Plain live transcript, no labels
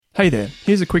Hey there,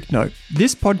 here's a quick note.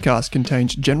 This podcast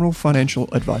contains general financial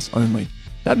advice only.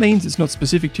 That means it's not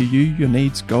specific to you, your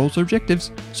needs, goals, or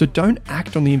objectives, so don't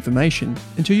act on the information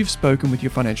until you've spoken with your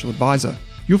financial advisor.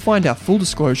 You'll find our full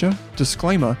disclosure,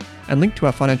 disclaimer, and link to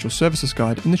our financial services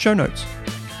guide in the show notes.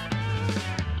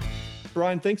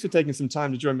 Brian, thanks for taking some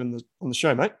time to join me on the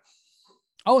show, mate.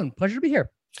 Owen, pleasure to be here.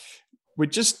 We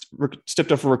just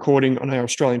stepped off a recording on our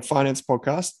Australian finance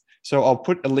podcast. So I'll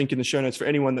put a link in the show notes for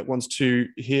anyone that wants to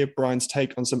hear Brian's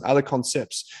take on some other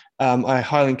concepts. I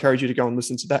highly encourage you to go and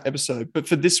listen to that episode. But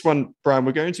for this one, Brian,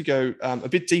 we're going to go a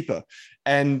bit deeper.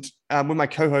 And when my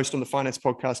co-host on the finance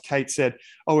podcast, Kate, said,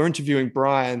 we're interviewing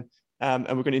Brian and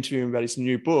we're going to interview him about his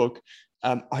new book,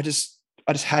 I just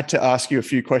had to ask you a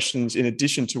few questions in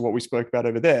addition to what we spoke about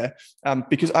over there,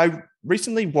 because I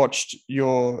recently watched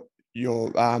your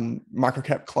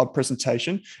microcap club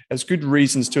presentation as good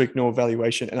reasons to ignore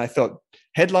valuation. And I thought,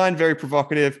 headline, very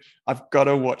provocative. I've got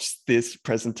to watch this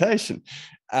presentation.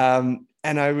 And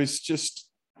I was just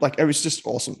like, it was just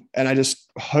awesome. And I just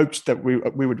hoped that we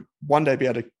would one day be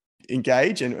able to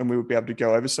engage and we would be able to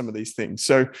go over some of these things.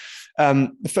 So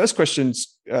the first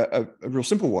question's a real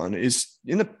simple one is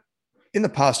in the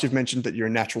past, you've mentioned that you're a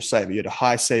natural saver. You had a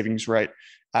high savings rate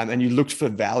and you looked for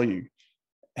value.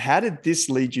 How did this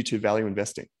lead you to value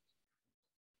investing?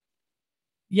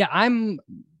 Yeah,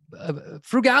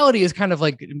 frugality is kind of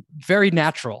like very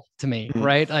natural to me,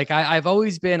 right? Like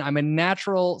I'm a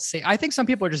natural I think some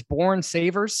people are just born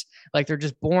savers. Like they're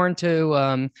just born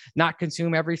to not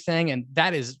consume everything. And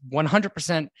that is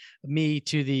 100% me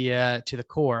to the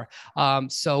core.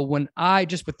 So when I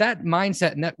just with that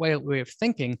mindset and that way of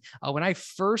thinking, when I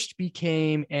first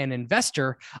became an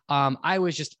investor, I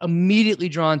was just immediately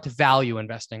drawn to value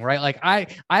investing, right? Like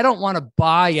I don't want to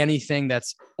buy anything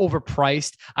that's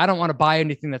overpriced. I don't want to buy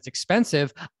anything that's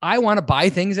expensive. I want to buy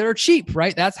things that are cheap,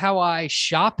 right? That's how I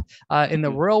shop in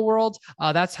the real world.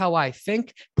 That's how I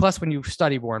think. Plus, when you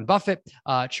study Warren Buffett,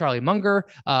 Charlie Munger,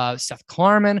 Seth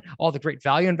Klarman, all the great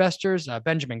value investors,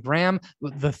 Benjamin Graham,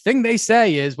 the thing they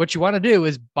say is what you want to do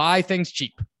is buy things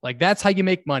cheap. Like that's how you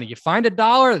make money. You find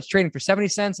 $1 that's trading for 70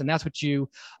 cents, and that's what you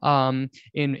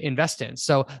invest in.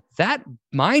 So that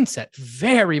mindset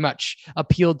very much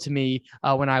appealed to me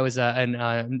when I was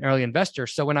an early investor.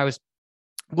 So when I was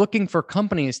looking for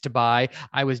companies to buy,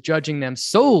 I was judging them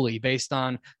solely based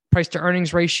on price to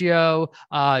earnings ratio,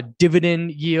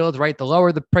 dividend yield, right? The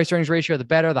lower the price to earnings ratio, the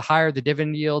better. The higher the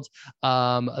dividend yield,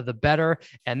 the better.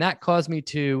 And that caused me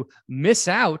to miss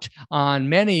out on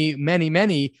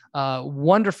many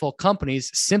wonderful companies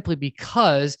simply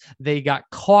because they got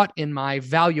caught in my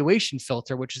valuation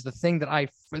filter, which is the thing that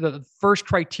the first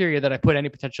criteria that I put any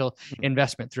potential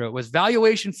investment through. It was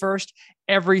valuation first,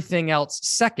 everything else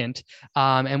second.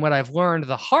 And what I've learned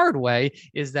the hard way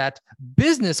is that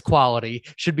business quality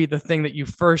should be the thing that you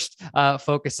first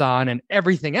focus on, and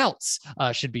everything else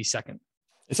should be second.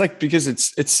 It's like, because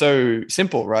it's so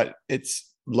simple, right?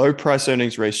 It's low price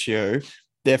earnings ratio,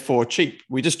 therefore cheap.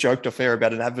 We just joked off air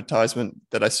about an advertisement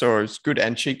that I saw as good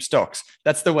and cheap stocks.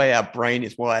 That's the way our brain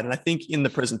is wired. And I think in the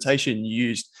presentation you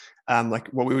used like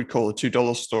what we would call a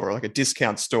 $2 store, or like a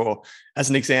discount store, as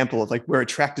an example of like, we're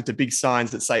attracted to big signs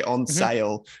that say on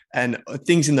sale and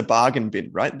things in the bargain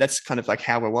bin, right? That's kind of like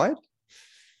how we're wired.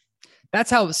 That's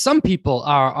how some people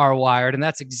are wired, and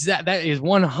that is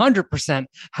 100%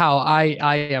 how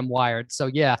I am wired. So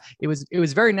yeah, it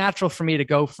was very natural for me to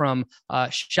go from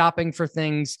shopping for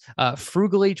things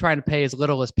frugally, trying to pay as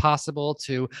little as possible,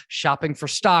 to shopping for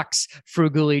stocks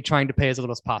frugally, trying to pay as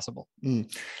little as possible.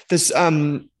 This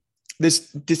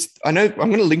I know I'm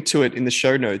going to link to it in the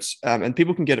show notes, and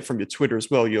people can get it from your Twitter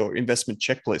as well, your investment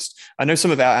checklist. I know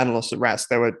some of our analysts at RAS,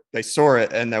 they saw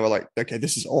it and they were like, okay,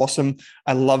 this is awesome.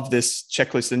 I love this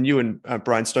checklist. And you and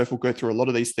Brian Stoffel go through a lot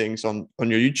of these things on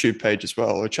your YouTube page as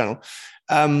well, or channel.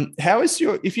 How is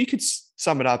if you could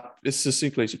sum it up as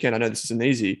succinctly as you can, I know this isn't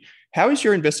easy. How has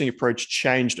your investing approach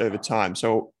changed over time?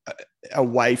 So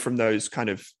away from those kind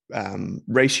of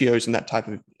ratios and that type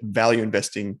of value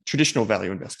investing, traditional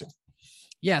value investing.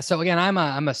 Yeah. So again,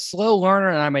 I'm a slow learner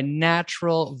and I'm a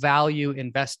natural value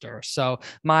investor. So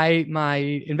my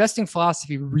investing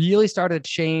philosophy really started to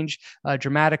change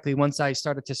dramatically once I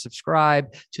started to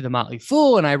subscribe to the Motley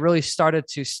Fool, and I really started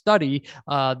to study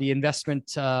the investment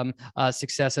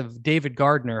success of David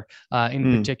Gardner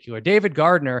in particular. David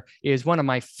Gardner is one of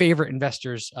my favorite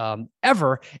investors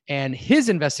ever, and his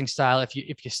investing style, if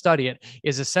you study it,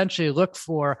 is essentially look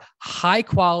for high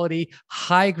quality,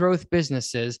 high growth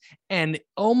businesses and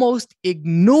almost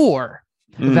ignore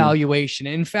valuation.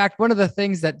 In fact, one of the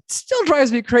things that still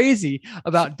drives me crazy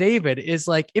about David is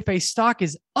like, if a stock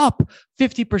is up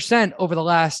 50% over the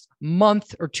last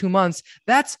month or 2 months,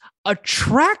 that's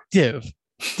attractive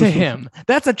to him.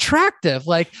 That's attractive.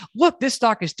 Like, look, this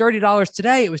stock is $30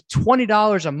 today. It was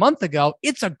 $20 a month ago.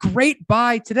 It's a great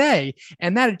buy today.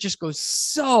 And that it just goes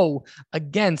so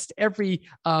against every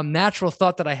natural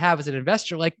thought that I have as an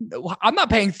investor. Like, I'm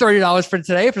not paying $30 for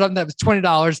today for something that was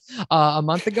 $20 a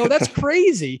month ago. That's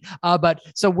crazy. But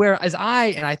so whereas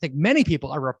I think many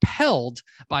people are repelled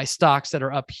by stocks that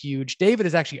are up huge, David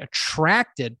is actually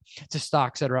attracted to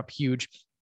stocks that are up huge.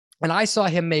 And I saw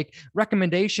him make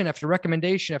recommendation after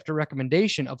recommendation after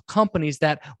recommendation of companies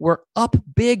that were up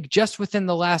big just within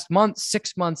the last month,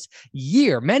 6 months,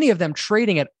 year, many of them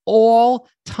trading at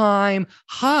all-time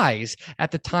highs at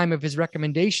the time of his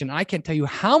recommendation. I can't tell you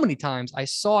how many times I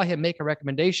saw him make a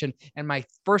recommendation and my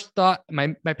first thought,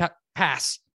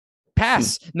 pass.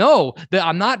 No,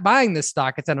 I'm not buying this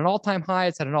stock. It's at an all-time high.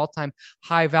 It's at an all-time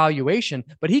high valuation,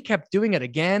 but he kept doing it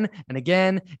again and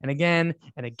again and again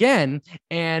and again.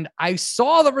 And I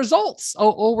saw the results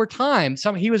over time.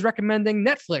 He was recommending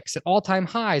Netflix at all-time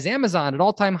highs, Amazon at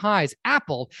all-time highs,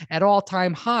 Apple at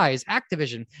all-time highs,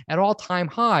 Activision at all-time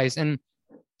highs. And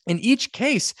in each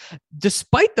case,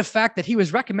 despite the fact that he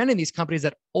was recommending these companies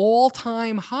at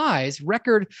all-time highs,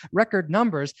 record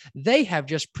numbers, they have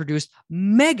just produced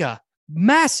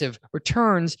massive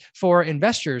returns for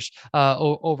investors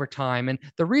over time. And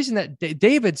the reason that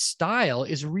David's style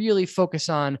is really focus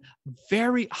on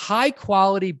very high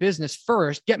quality business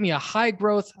first, get me a high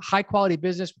growth, high quality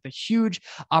business with a huge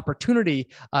opportunity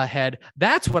ahead.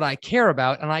 That's what I care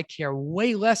about. And I care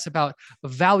way less about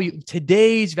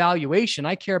today's valuation.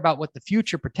 I care about what the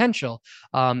future potential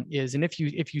is. And if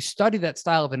you study that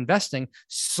style of investing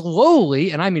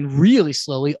slowly, and I mean really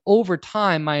slowly, over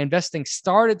time, my investing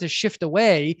started to shift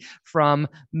away from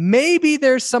maybe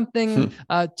there's something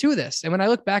to this. And when I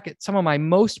look back at some of my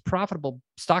most profitable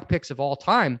stock picks of all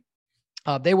time,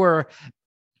 they were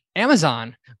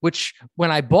Amazon, which when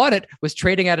I bought it was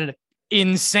trading at an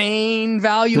insane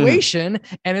valuation,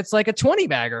 and it's like a 20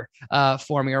 bagger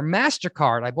for me. Or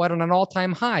MasterCard, I bought at an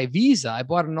all-time high. Visa, I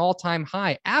bought at an all-time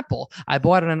high. Apple, I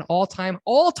bought at an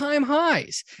all-time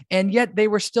highs, and yet they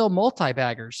were still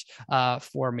multi-baggers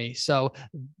for me. So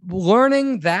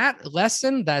learning that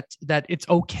lesson that it's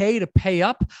okay to pay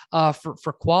up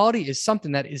for quality is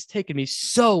something that has taken me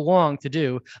so long to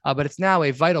do, but it's now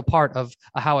a vital part of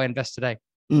how I invest today.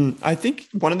 I think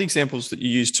one of the examples that you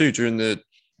used too during the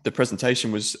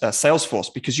presentation was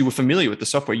Salesforce, because you were familiar with the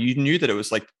software. You knew that it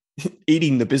was like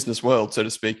eating the business world, so to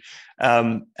speak,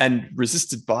 and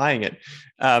resisted buying it.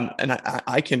 And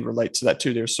I can relate to that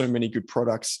too. There are so many good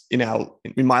products in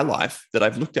my life that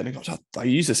I've looked at and go, I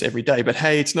use this every day, but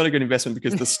hey, it's not a good investment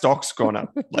because the stock's gone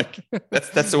up. Like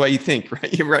that's the way you think,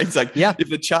 right? Your brain's like, if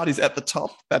the chart is at the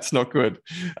top, that's not good.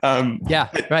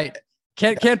 Right.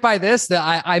 Can't buy this.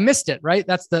 I missed it. Right.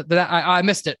 That's I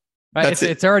missed it. Right.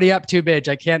 It's already up too big.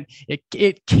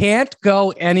 It can't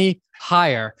go any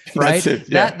higher. Right.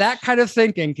 That kind of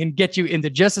thinking can get you into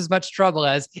just as much trouble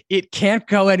as it can't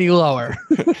go any lower.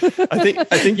 I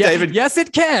think David. Yes,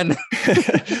 it can.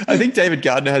 I think David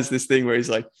Gardner has this thing where he's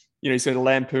like, he's going to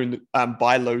lampoon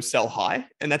buy low, sell high.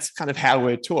 And that's kind of how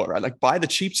we're taught, right? Like buy the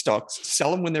cheap stocks,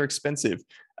 sell them when they're expensive.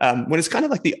 When it's kind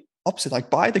of like the opposite, like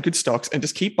buy the good stocks and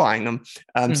just keep buying them,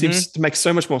 seems to make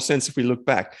so much more sense if we look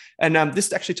back. And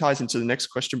this actually ties into the next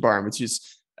question, Byron, which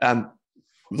is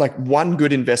like one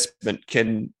good investment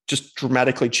can just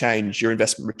dramatically change your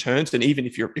investment returns, and even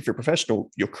if you're professional,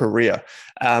 your career.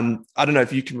 I don't know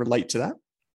if you can relate to that.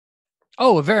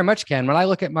 Oh, very much can. When I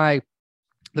look at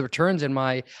the returns in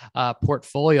my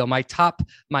portfolio, my top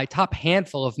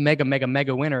handful of mega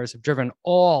winners have driven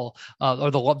all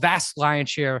or the vast lion's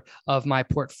share of my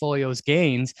portfolio's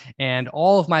gains, and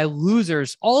all of my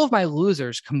losers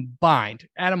combined,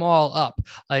 add them all up,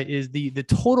 is the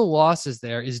total losses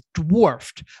there is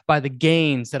dwarfed by the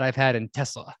gains that I've had in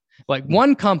Tesla. Like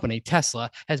one company,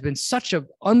 Tesla, has been such an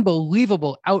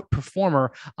unbelievable outperformer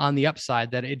on the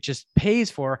upside that it just pays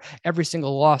for every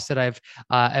single loss that I've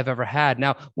ever had.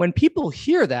 Now, when people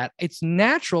hear that, it's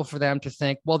natural for them to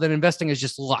think, well, then investing is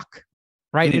just luck.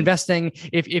 Right. Investing,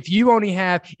 if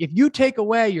you take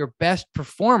away your best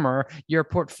performer, your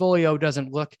portfolio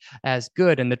doesn't look as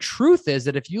good. And the truth is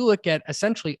that if you look at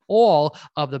essentially all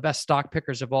of the best stock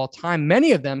pickers of all time,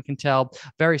 many of them can tell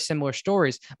very similar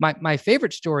stories. My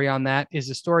favorite story on that is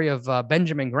the story of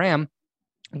Benjamin Graham,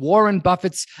 Warren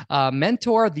Buffett's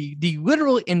mentor, the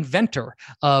literal inventor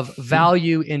of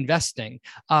value investing.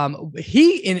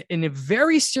 He, in a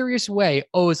very serious way,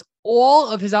 owes all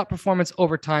of his outperformance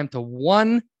over time to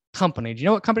one company. Do you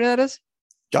know what company that is?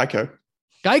 Geico.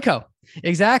 Geico.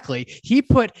 Exactly.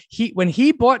 When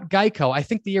he bought Geico, I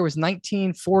think the year was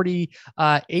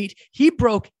 1948, he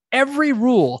broke every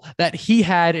rule that he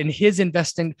had in his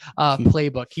investing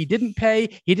playbook. He didn't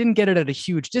get it at a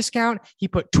huge discount. He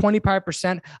put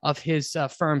 25% of his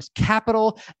firm's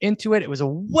capital into it. It was a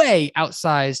way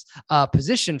outsized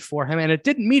position for him, and it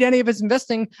didn't meet any of his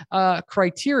investing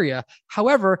criteria.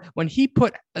 However, when he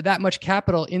put that much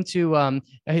capital into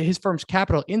his firm's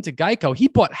capital into Geico, he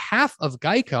bought half of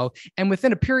Geico, and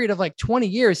within a period of like 20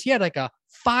 years, he had like a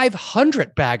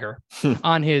 500 bagger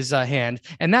on his hand.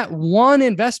 And that one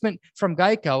investment from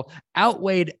Geico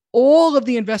outweighed all of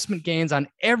the investment gains on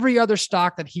every other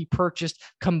stock that he purchased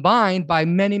combined by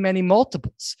many, many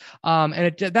multiples.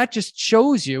 That just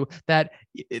shows you that,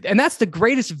 and that's the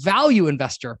greatest value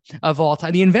investor of all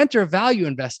time, the inventor of value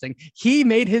investing. He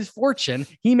made his fortune.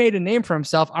 He made a name for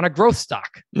himself on a growth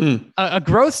stock, a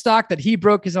growth stock that he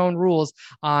broke his own rules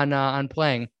on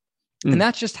playing. And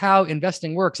that's just how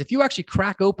investing works. If you actually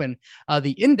crack open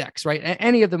the index, right,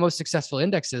 any of the most successful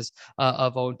indexes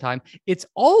of all time, it's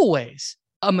always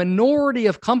a minority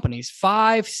of companies,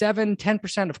 5, 7,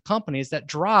 10% of companies that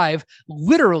drive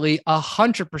literally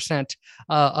 100%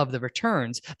 of the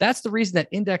returns. That's the reason that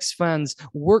index funds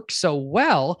work so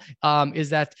well,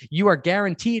 is that you are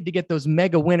guaranteed to get those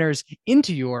mega winners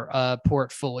into your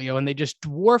portfolio, and they just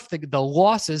dwarf the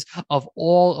losses of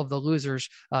all of the losers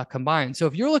combined. So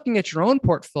if you're looking at your own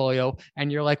portfolio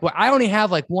and you're like, well, I only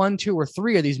have like 1, 2, or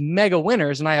 3 of these mega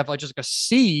winners, and I have like just like a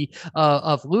sea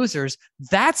of losers,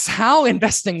 that's how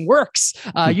investing works.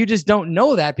 You just don't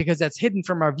know that because that's hidden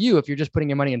from our view if you're just putting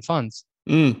your money in funds.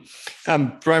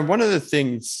 Brian, one of the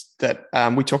things that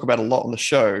we talk about a lot on the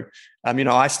show,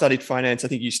 I studied finance. I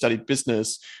think you studied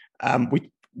business.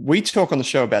 We talk on the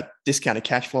show about discounted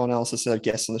cash flow analysis. Our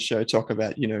guests on the show talk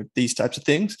about, these types of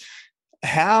things.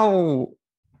 How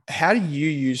do you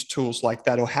use tools like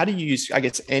that? Or how do you use, I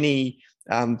guess, any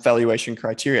valuation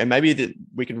criteria? And maybe that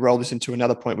we can roll this into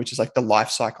another point, which is like the life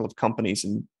cycle of companies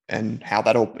and how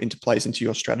that all interplays into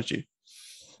your strategy.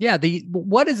 Yeah.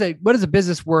 What is a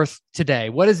business worth today?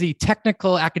 What is the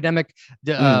technical academic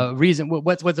reason?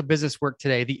 What's a business worth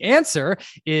today? The answer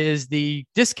is the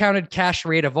discounted cash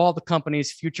rate of all the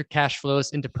company's future cash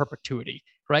flows into perpetuity.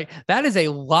 Right? That is a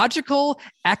logical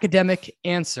academic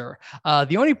answer.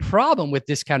 The only problem with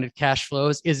discounted cash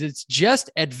flows is it's just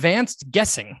advanced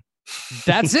guessing.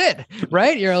 That's it,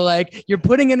 right? You're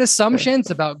putting in assumptions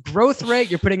about growth rate.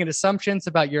 You're putting in assumptions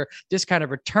about your discounted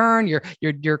return.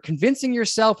 You're convincing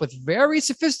yourself with very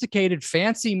sophisticated,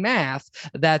 fancy math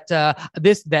that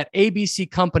that ABC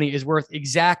company is worth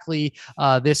exactly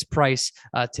this price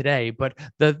today. But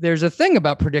there's a thing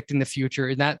about predicting the future,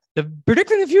 in that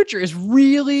predicting the future is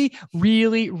really,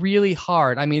 really, really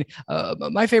hard. I mean,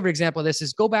 my favorite example of this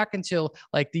is go back until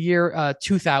like the year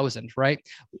 2000, right?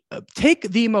 Take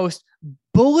the most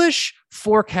bullish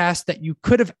forecast that you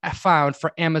could have found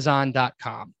for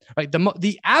Amazon.com, right?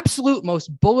 The absolute most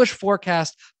bullish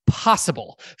forecast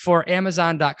possible for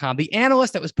Amazon.com. The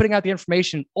analyst that was putting out the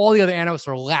information, all the other analysts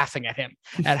were laughing at him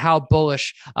at how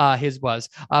bullish his was.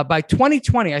 By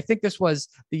 2020, I think this was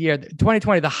the year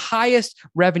 2020, the highest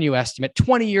revenue estimate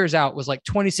 20 years out was like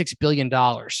 $26 billion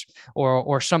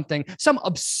or something, some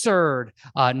absurd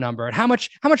number. And how much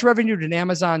revenue did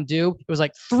Amazon do? It was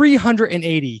like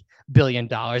 $380 billion.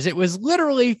 It was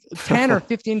literally 10 or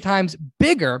 15 times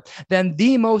bigger than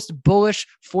the most bullish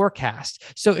forecast.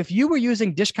 So if you were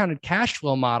using discounted cash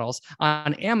flow models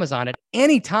on Amazon at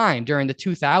any time during the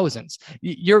 2000s,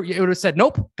 you would have said,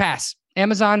 nope, pass.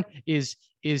 Amazon is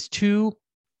too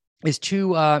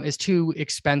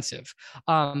expensive.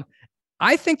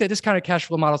 I think that discounted cash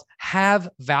flow models have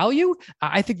value.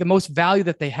 I think the most value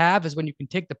that they have is when you can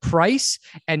take the price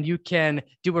and you can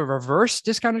do a reverse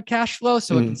discounted cash flow.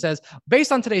 So it says,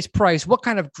 based on today's price, what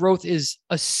kind of growth is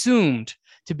assumed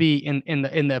to be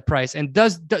in the price, and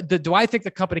do I think the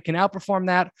company can outperform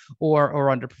that or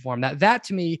underperform that? That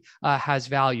to me has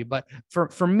value. But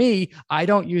for me, I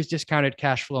don't use discounted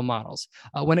cash flow models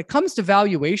when it comes to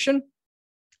valuation.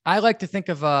 I like to think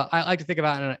about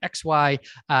an XY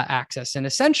axis. And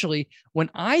essentially,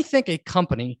 when I think a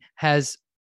company has,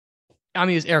 I'm going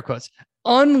to use air quotes,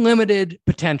 unlimited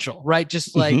potential, right?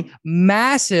 Just like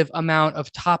massive amount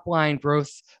of top line growth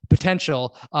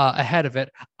potential ahead of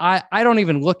it, I don't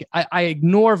even look, I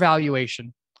ignore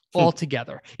valuation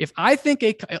altogether. If I think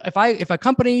if a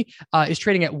company is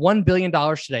trading at $1 billion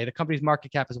today, the company's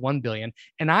market cap is $1 billion,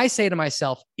 and I say to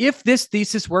myself, if this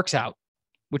thesis works out,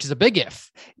 which is a big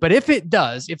if, but if it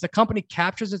does, if the company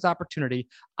captures its opportunity,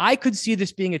 I could see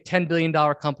this being a $10 billion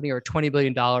company or a $20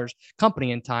 billion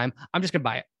company in time. I'm just going to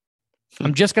buy it.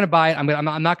 I'm just going to buy it.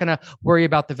 I'm not going to worry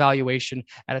about the valuation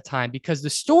at a time, because the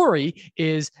story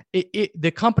is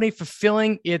the company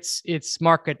fulfilling its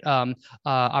market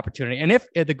opportunity. And if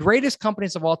the greatest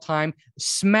companies of all time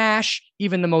smash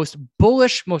even the most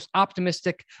bullish, most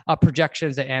optimistic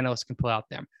projections that analysts can pull out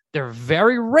there, they're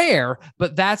very rare,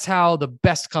 but that's how the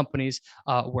best companies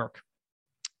work.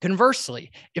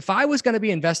 Conversely, if I was going to be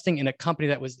investing in a company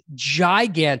that was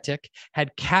gigantic,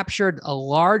 had captured a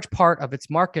large part of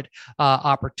its market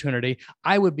opportunity,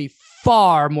 I would be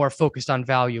far more focused on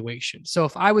valuation. So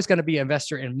if I was going to be an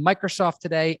investor in Microsoft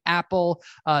today, Apple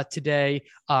today,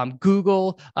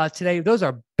 Google today, those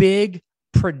are big,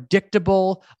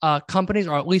 predictable companies,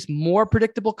 or at least more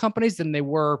predictable companies than they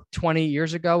were 20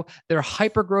 years ago. Their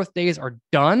hyper growth days are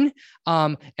done.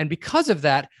 And because of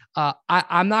that,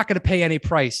 I'm not going to pay any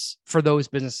price for those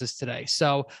businesses today.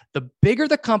 So the bigger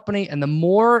the company and the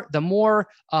more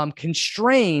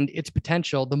constrained its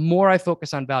potential, the more I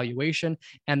focus on valuation.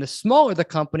 And the smaller the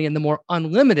company and the more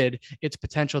unlimited its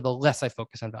potential, the less I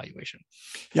focus on valuation.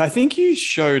 Yeah, I think you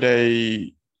showed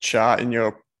a chart in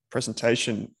your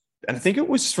presentation, and I think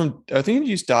it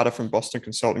used data from Boston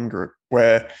Consulting Group,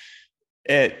 where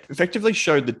it effectively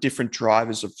showed the different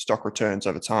drivers of stock returns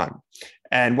over time.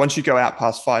 And once you go out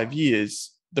past 5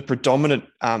 years, the predominant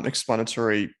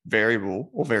explanatory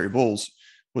variable or variables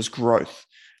was growth.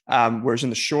 Whereas in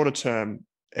the shorter term,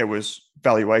 it was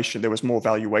valuation. There was more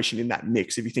valuation in that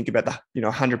mix. If you think about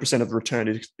 100% of the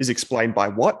return is explained by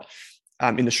what?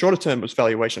 In the shorter term, it was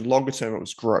valuation. Longer term, it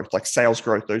was growth, like sales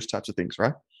growth, those types of things,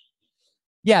 right?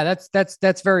 Yeah,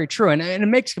 that's very true, and it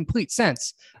makes complete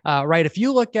sense, right? If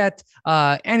you look at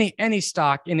any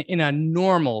stock in a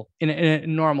normal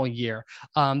year,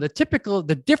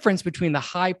 the difference between the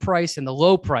high price and the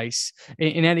low price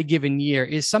in any given year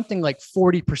is something like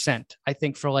 40%, I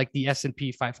think, for like the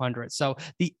S&P 500. So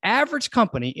the average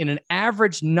company in an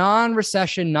average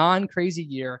non-recession, non-crazy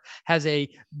year has a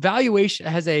valuation,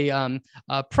 has a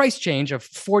price change of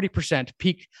 40%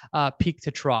 peak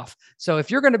to trough. So if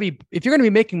you're going to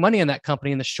be making money in that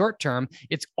company in the short term,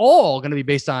 it's all going to be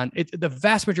based on it. The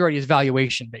vast majority is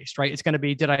valuation based, right? It's going to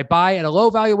be, did I buy at a low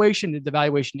valuation? Did the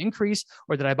valuation increase?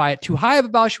 Or did I buy at too high of a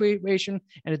valuation?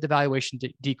 And did the valuation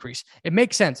decrease? It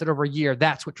makes sense that over a year,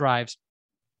 that's what drives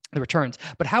the returns.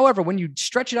 But however, when you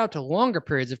stretch it out to longer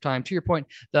periods of time, to your point,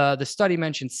 the study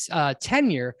mentions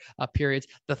 10-year periods.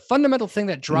 The fundamental thing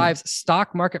that drives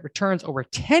stock market returns over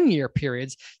 10-year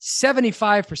periods,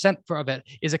 75% of it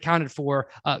is accounted for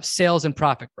sales and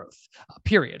profit growth,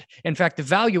 period. In fact, the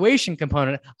valuation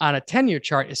component on a 10-year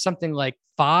chart is something like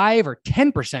 5 or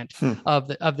 10%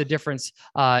 of the difference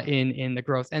in the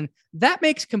growth, and that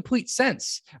makes complete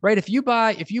sense, right? If you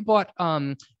bought,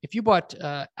 I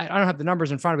don't have the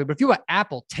numbers in front of me, but if you bought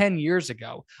Apple 10 years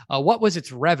ago, what was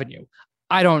its revenue?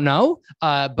 I don't know,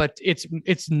 but it's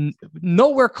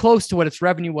nowhere close to what its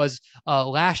revenue was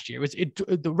last year.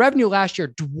 The revenue last year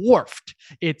dwarfed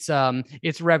its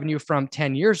revenue from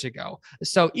 10 years ago.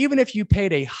 So even if you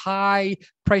paid a high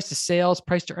price to sales,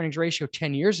 price to earnings ratio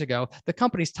 10 years ago, the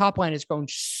company's top line has grown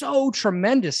so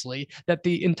tremendously that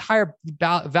the entire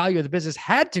value of the business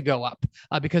had to go up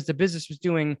because the business was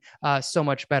doing so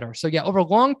much better. So yeah, over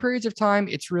long periods of time,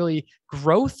 it's really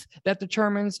growth that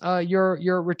determines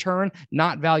your return,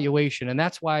 not valuation. And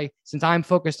that's why, since I'm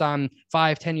focused on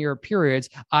 5-10 year periods,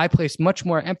 I place much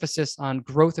more emphasis on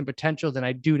growth and potential than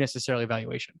I do necessarily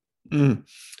valuation.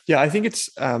 Yeah, I think it's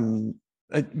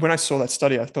when I saw that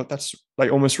study, I thought that's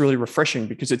like almost really refreshing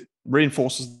because it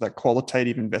reinforces that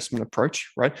qualitative investment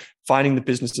approach, right? Finding the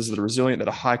businesses that are resilient, that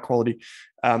are high quality.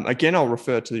 Again, I'll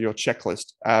refer to your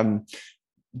checklist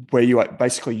where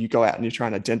you go out and you try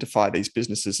and identify these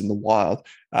businesses in the wild,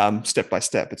 step by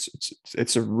step.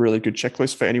 It's a really good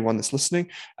checklist for anyone that's listening.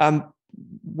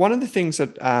 One of the things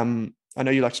that I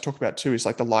know you like to talk about too is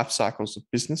like the life cycles of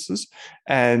businesses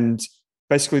and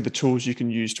basically the tools you can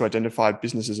use to identify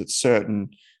businesses at certain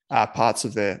parts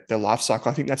of their life cycle.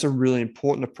 I think that's a really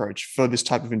important approach for this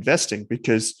type of investing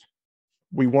because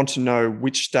we want to know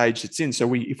which stage it's in.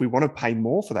 So if we want to pay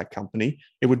more for that company,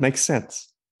 it would make sense.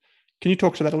 Can you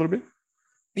talk to that a little bit?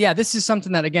 Yeah, this is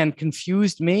something that, again,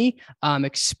 confused me,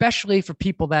 especially for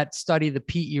people that study the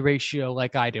PE ratio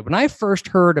like I did. When I first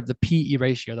heard of the PE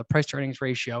ratio, the price to earnings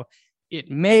ratio, it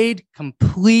made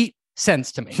complete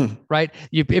sense to me, right?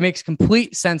 It makes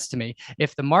complete sense to me.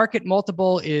 If the market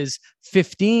multiple is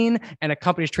 15 and a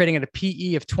company is trading at a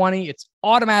PE of 20, it's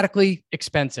automatically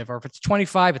expensive, or if it's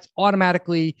 25, it's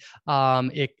automatically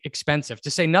expensive,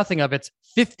 to say nothing of it's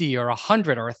 50 or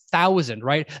 100 or 1,000,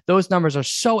 right? Those numbers are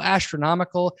so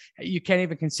astronomical, you can't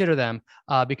even consider them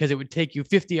because it would take you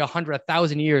 50, 100,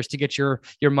 1,000 years to get your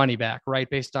money back, right?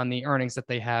 Based on the earnings that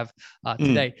they have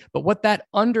today. But what that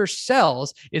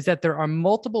undersells is that there are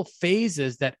multiple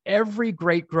phases that every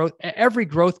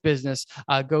growth business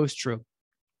goes through.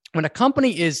 When a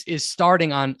company is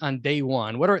starting on day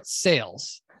one, what are its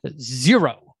sales?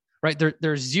 Zero. Right?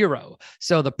 They're zero.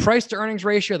 So the price to earnings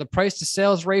ratio, the price to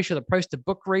sales ratio, the price to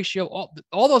book ratio,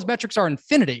 all those metrics are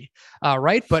infinity,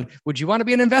 right? But would you want to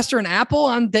be an investor in Apple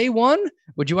on day one?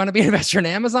 Would you want to be an investor in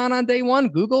Amazon on day one?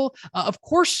 Google? Of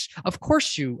course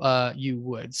you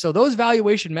would. So those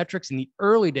valuation metrics in the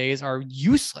early days are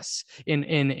useless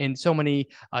in so many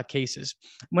cases.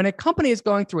 When a company is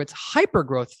going through its hyper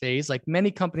growth phase, like many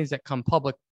companies that come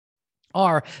public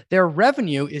their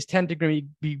revenue is tending to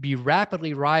be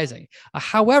rapidly rising.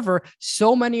 However,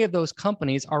 so many of those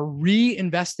companies are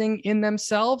reinvesting in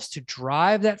themselves to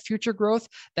drive that future growth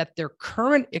that their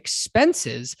current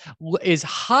expenses is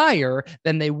higher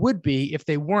than they would be if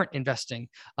they weren't investing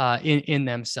in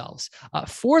themselves.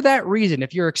 For that reason,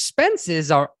 if your expenses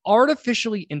are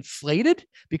artificially inflated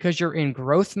because you're in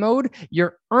growth mode,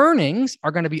 your earnings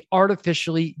are going to be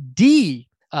artificially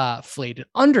deflated,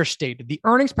 understated. The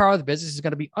earnings power of the business is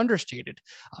going to be understated.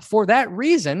 For that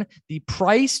reason, the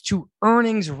price to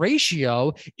earnings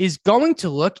ratio is going to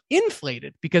look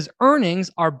inflated because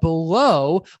earnings are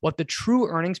below what the true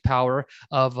earnings power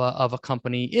of a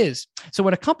company is. So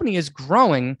when a company is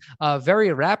growing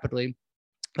very rapidly,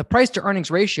 the price to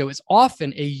earnings ratio is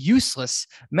often a useless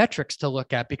metrics to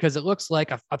look at because it looks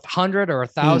like 100 or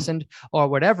 1,000 or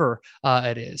whatever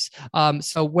it is.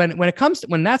 So when that's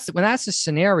the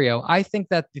scenario, I think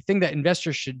that the thing that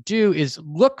investors should do is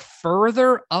look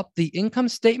further up the income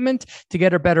statement to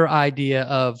get a better idea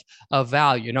of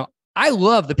value. Now, I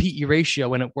love the PE ratio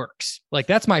when it works. Like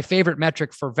that's my favorite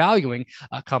metric for valuing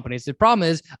companies. The problem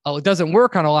is it doesn't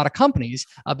work on a lot of companies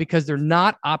because they're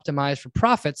not optimized for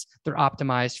profits. They're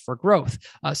optimized for growth.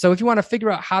 So if you want to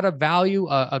figure out how to value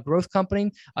a growth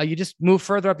company, you just move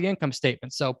further up the income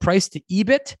statement. So price to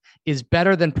EBIT is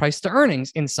better than price to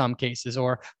earnings in some cases,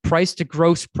 or price to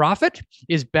gross profit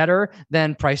is better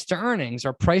than price to earnings,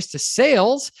 or price to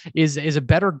sales is a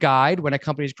better guide when a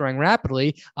company is growing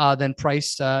rapidly than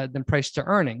price to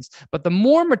earnings. But the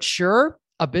more mature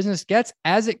a business gets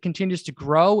as it continues to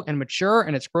grow and mature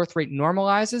and its growth rate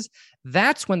normalizes,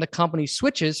 that's when the company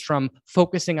switches from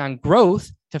focusing on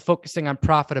growth to focusing on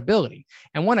profitability.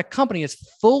 And when a company is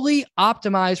fully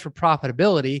optimized for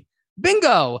profitability,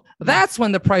 bingo, that's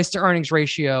when the price to earnings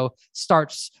ratio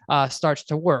starts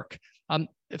to work.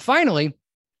 Finally,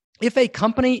 if a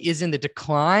company is in the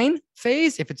decline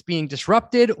phase, if it's being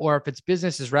disrupted, or if its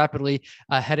business is rapidly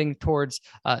heading towards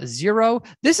zero,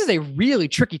 this is a really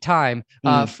tricky time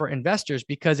for investors,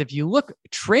 because if you look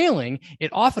trailing,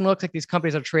 it often looks like these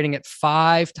companies are trading at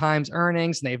 5 times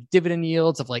earnings and they have dividend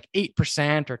yields of like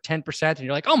 8% or 10%. And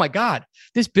you're like, oh my God,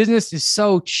 this business is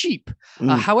so cheap.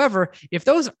 However, if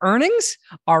those earnings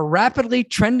are rapidly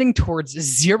trending towards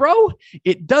zero,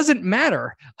 it doesn't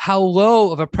matter how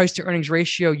low of a price to earnings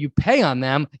ratio you pay on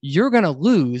them, you're going to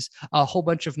lose a whole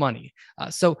bunch of money.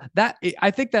 So that,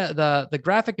 I think that the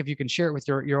graphic, if you can share it with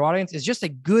your audience, is just a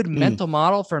good mental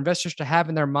model for investors to have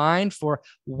in their mind for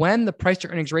when the price to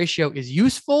earnings ratio is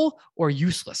useful or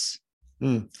useless.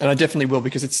 And I definitely will,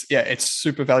 because it's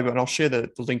super valuable. And I'll share the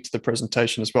link to the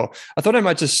presentation as well. I thought I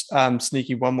might just sneak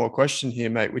in one more question here,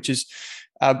 mate, which is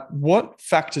what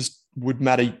factors would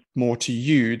matter more to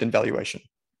you than valuation?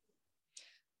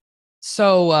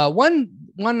 So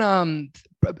one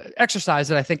exercise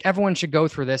that I think everyone should go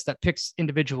through that picks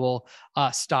individual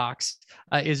stocks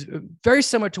is very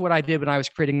similar to what I did when I was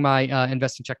creating my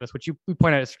investing checklist, which we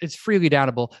point out it's freely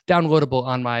downloadable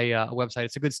on my website.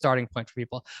 It's a good starting point for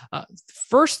people.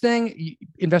 First thing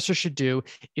investors should do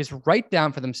is write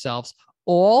down for themselves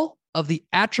all of the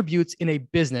attributes in a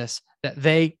business that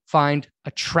they find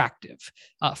attractive.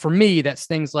 For me, that's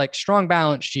things like strong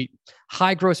balance sheet,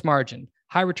 high gross margin,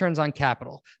 high returns on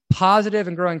capital, positive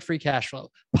and growing free cash flow,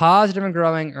 positive and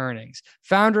growing earnings,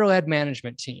 founder-led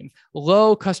management team,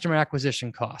 low customer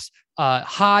acquisition costs,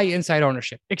 high inside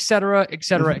ownership, et cetera, et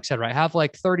cetera, et cetera. I have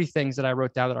like 30 things that I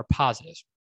wrote down that are positives.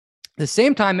 At the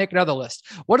same time, make another list.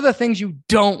 What are the things you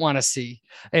don't want to see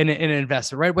in an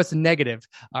investment, right? What's negative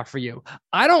for you?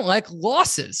 I don't like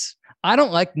losses. I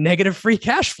don't like negative free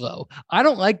cash flow. I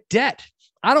don't like debt.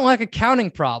 I don't like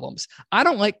accounting problems. I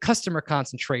don't like customer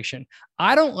concentration.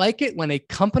 I don't like it when a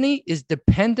company is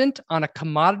dependent on a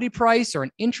commodity price or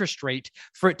an interest rate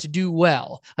for it to do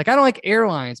well. Like, I don't like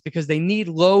airlines because they need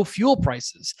low fuel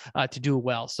prices to do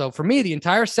well. So for me, the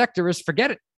entire sector is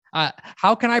forget it.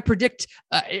 How can I predict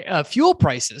fuel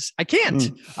prices? I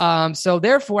can't. So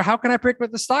therefore, how can I predict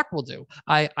what the stock will do?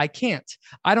 I can't.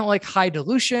 I don't like high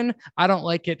dilution. I don't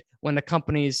like it when the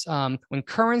company's when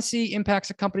currency impacts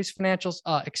a company's financials,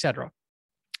 et cetera.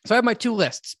 So I have my two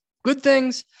lists: good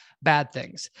things, bad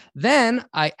things. Then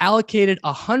I allocated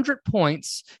 100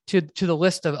 points to the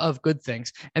list of good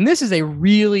things. And this is a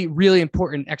really, really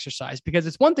important exercise, because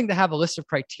it's one thing to have a list of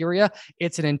criteria.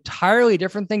 It's an entirely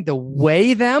different thing to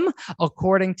weigh them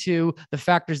according to the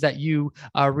factors that you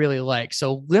really like.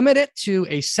 So limit it to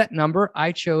a set number.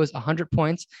 I chose 100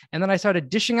 points. And then I started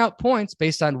dishing out points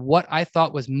based on what I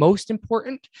thought was most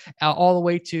important, all the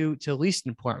way to least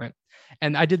important.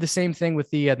 And I did the same thing with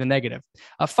the negative.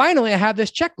 Finally, I have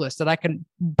this checklist that I can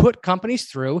put companies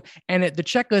through, and the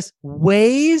checklist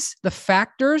weighs the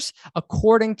factors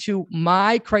according to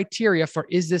my criteria for,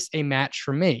 is this a match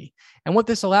for me? And what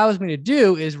this allows me to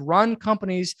do is run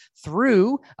companies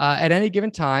through at any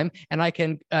given time, and I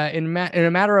can, in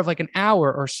a matter of like an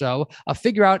hour or so,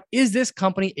 figure out, is this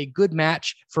company a good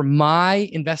match for my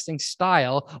investing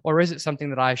style, or is it something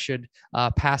that I should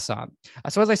pass on?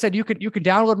 So as I said, you can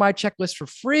download my checklist for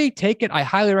free. Take it. I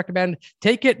highly recommend.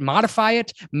 Take it, modify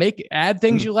it, add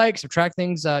things you like, subtract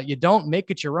things you don't, make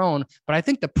it your own. But I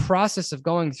think the process of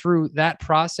going through that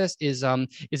process is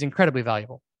incredibly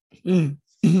valuable.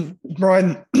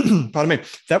 Brian, pardon me.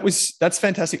 That's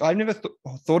fantastic. I've never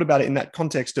thought about it in that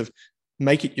context of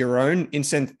make it your own, in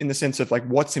the sense of like,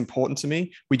 what's important to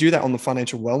me. We do that on the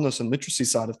financial wellness and literacy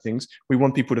side of things. We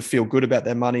want people to feel good about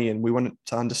their money, and we want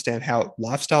to understand how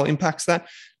lifestyle impacts that,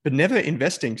 but never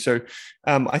investing. So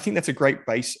I think that's a great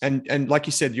base. And like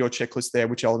you said, your checklist there,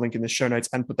 which I'll link in the show notes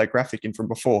and put that graphic in from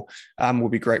before, will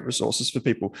be great resources for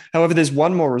people. However, there's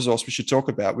one more resource we should talk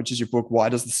about, which is your book, Why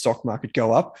Does the Stock Market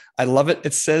Go Up? I love it.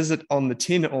 It says it on the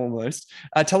tin almost.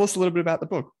 Tell us a little bit about the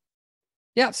book.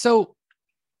 Yeah. So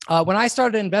when I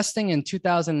started investing in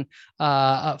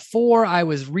 2004, I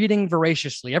was reading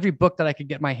voraciously every book that I could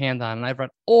get my hand on. And I've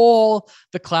read all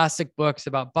the classic books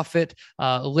about Buffett,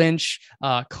 Lynch,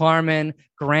 Klarman,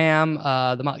 Graham,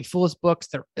 the Motley Fool's books.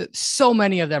 So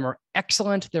many of them are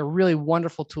excellent. They're really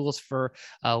wonderful tools for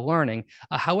learning.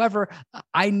 However,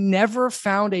 I never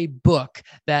found a book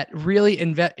that really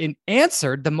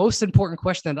answered the most important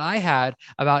question that I had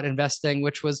about investing,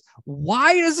 which was,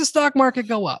 why does the stock market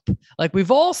go up? Like,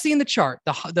 we've all seen the chart,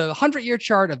 the 100-year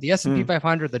chart of the S&P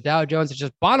 500, the Dow Jones. It's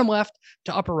just bottom left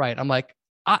to upper right. I'm like,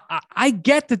 I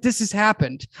get that this has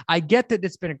happened. I get that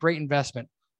it's been a great investment.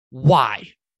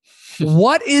 Why?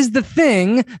 What is the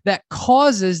thing that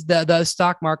causes the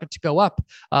stock market to go up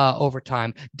over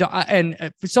time?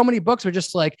 And so many books are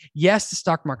just like, yes, the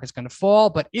stock market is going to fall,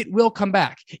 but it will come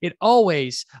back. It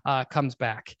always comes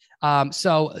back.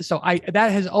 So that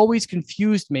has always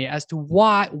confused me as to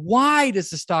why does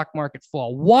the stock market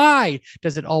fall? Why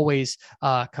does it always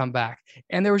come back?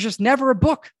 And there was just never a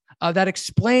book that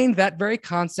explained that very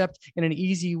concept in an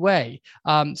easy way.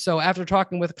 So after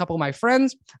talking with a couple of my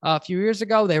friends a few years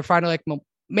ago, they were finally like, well,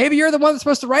 maybe you're the one that's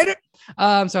supposed to write it.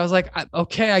 So I was like,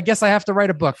 okay, I guess I have to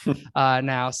write a book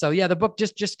now. So yeah, the book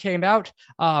just came out.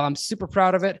 I'm super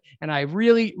proud of it. And I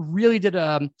really, really did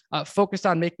focus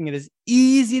on making it as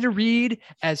easy to read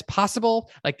as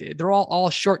possible. Like, they're all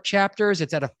short chapters.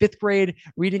 It's at a 5th grade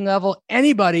reading level.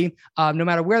 Anybody, no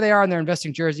matter where they are in their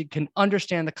investing journey, can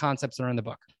understand the concepts that are in the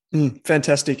book.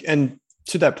 Fantastic. And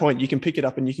to that point, you can pick it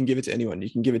up and you can give it to anyone. You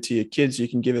can give it to your kids. You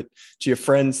can give it to your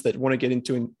friends that want to get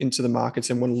into the markets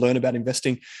and want to learn about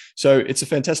investing. So it's a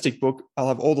fantastic book. I'll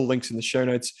have all the links in the show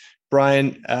notes.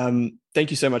 Brian,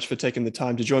 thank you so much for taking the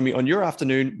time to join me on your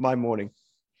afternoon, my morning.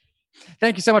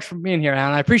 Thank you so much for being here,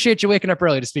 Alan. I appreciate you waking up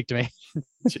early to speak to me.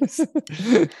 Cheers.